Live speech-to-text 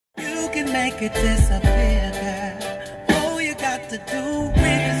make it disappear, girl. All you got to do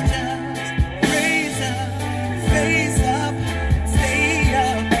is just raise up, face up, stay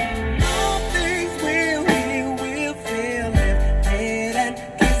up. All things will feel lifted and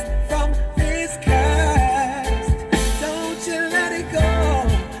kissed from this cast. Don't you let it go,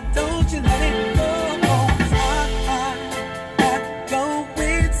 don't you let it go. I go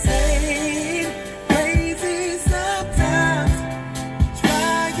insane, crazy sometimes,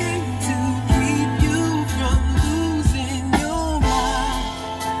 trying to keep you from losing your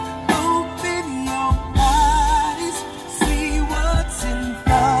mind. Open your eyes, see what's in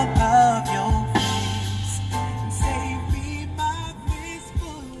front of your face, and say, be my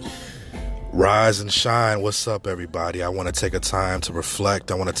peaceful. Rise and shine. What's up, everybody? I want to take a time to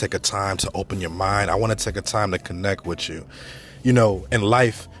reflect. I want to take a time to open your mind. I want to take a time to connect with you. You know, in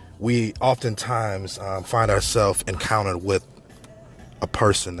life, we oftentimes find ourselves encountered with a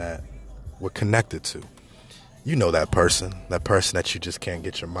person that we're connected to. You know that person that you just can't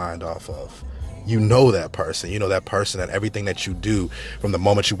get your mind off of. You know that person that everything that you do from the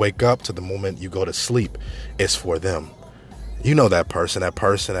moment you wake up to the moment you go to sleep is for them. You know that person that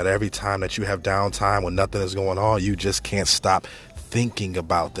every time that you have downtime when nothing is going on, you just can't stop thinking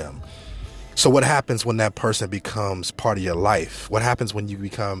about them. So what happens when that person becomes part of your life? What happens when you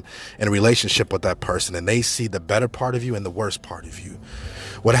become in a relationship with that person and they see the better part of you and the worst part of you?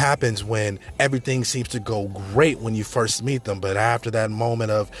 What happens when everything seems to go great when you first meet them, but after that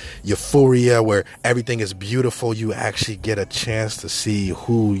moment of euphoria where everything is beautiful, you actually get a chance to see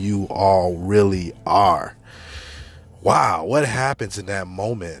who you all really are? Wow, what happens in that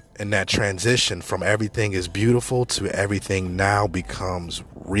moment, in that transition from everything is beautiful to everything now becomes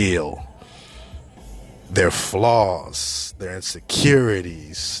real? Their flaws, their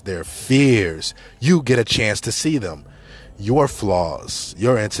insecurities, their fears, you get a chance to see them. Your flaws,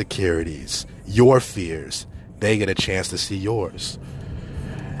 your insecurities, your fears, they get a chance to see yours.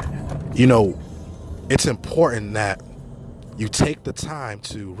 You know, it's important that you take the time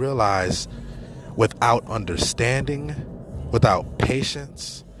to realize without understanding, without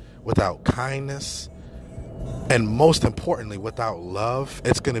patience, without kindness, and most importantly, without love,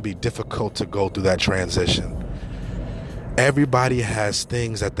 it's going to be difficult to go through that transition. Everybody has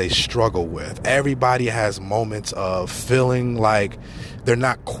things that they struggle with. Everybody has moments of feeling like they're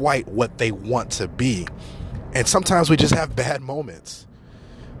not quite what they want to be. And sometimes we just have bad moments.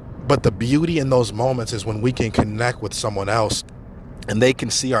 But the beauty in those moments is when we can connect with someone else and they can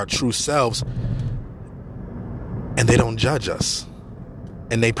see our true selves and they don't judge us.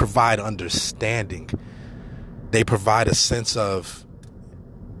 And they provide understanding. They provide a sense of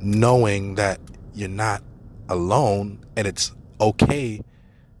knowing that you're not alone and it's okay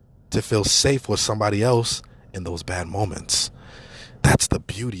to feel safe with somebody else in those bad moments. That's the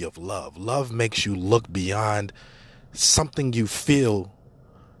beauty of love. Love makes you look beyond something you feel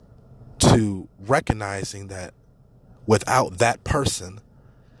to recognizing that without that person,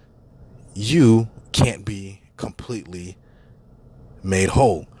 you can't be completely made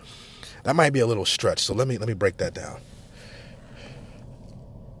whole. That might be a little stretch, so let me break that down.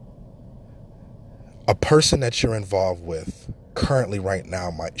 A person that you're involved with currently right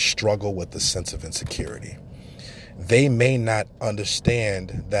now might struggle with the sense of insecurity. They may not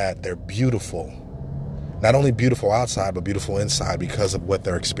understand that they're beautiful, not only beautiful outside, but beautiful inside because of what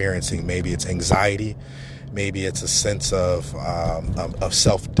they're experiencing. Maybe it's anxiety. Maybe it's a sense of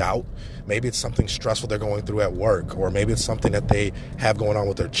self-doubt. Maybe it's something stressful they're going through at work, or maybe it's something that they have going on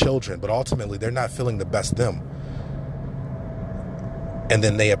with their children, but ultimately they're not feeling the best them. And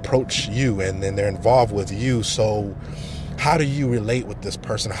then they approach you and then they're involved with you. So how do you relate with this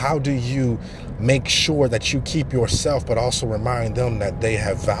person? How do you make sure that you keep yourself, but also remind them that they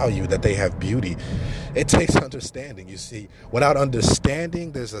have value, that they have beauty? It takes understanding. You see, without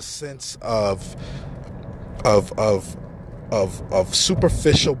understanding, there's a sense of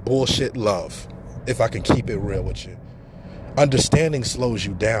superficial bullshit love, if I can keep it real with you. Understanding slows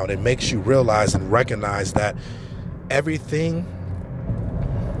you down. It makes you realize and recognize that everything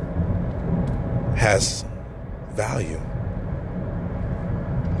has value.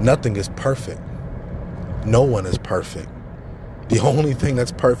 Nothing is perfect. No one is perfect. The only thing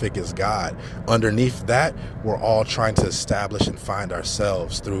that's perfect is God. Underneath that, we're all trying to establish and find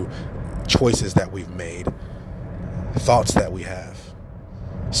ourselves through choices that we've made, thoughts that we have.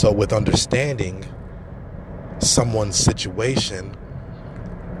 So with understanding someone's situation,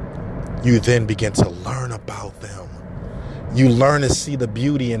 you then begin to learn about them. You learn to see the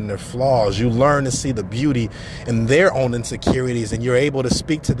beauty in their flaws. You learn to see the beauty in their own insecurities, and you're able to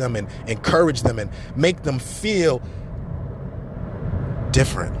speak to them and encourage them and make them feel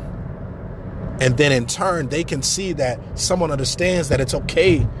different. And then in turn, they can see that someone understands that it's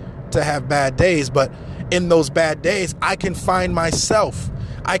okay to have bad days. But in those bad days, I can find myself.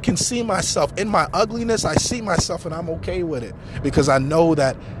 I can see myself in my ugliness. I see myself and I'm okay with it because I know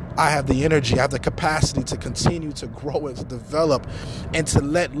that I have the energy, I have the capacity to continue to grow and to develop and to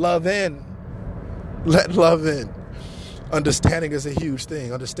let love in. Let love in. Understanding is a huge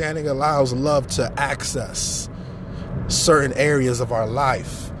thing. Understanding allows love to access certain areas of our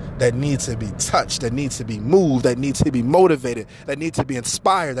life that need to be touched, that need to be moved, that need to be motivated, that need to be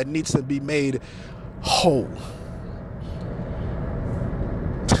inspired, that needs to be made whole.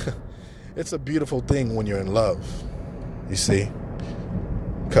 It's a beautiful thing when you're in love, you see?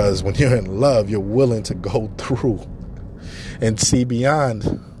 Because when you're in love, you're willing to go through and see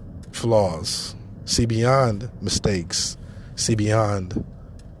beyond flaws, see beyond mistakes, see beyond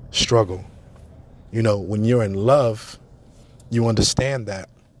struggle. You know, when you're in love, you understand that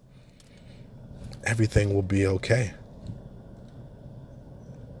everything will be okay.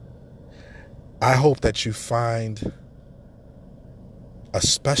 I hope that you find a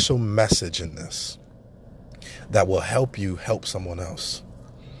special message in this that will help you help someone else.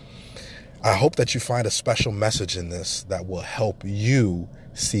 I hope that you find a special message in this that will help you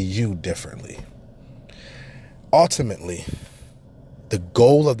see you differently. Ultimately, the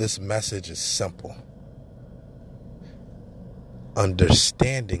goal of this message is simple.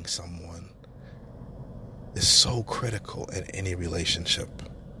 Understanding someone is so critical in any relationship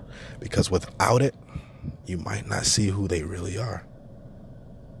because without it, you might not see who they really are.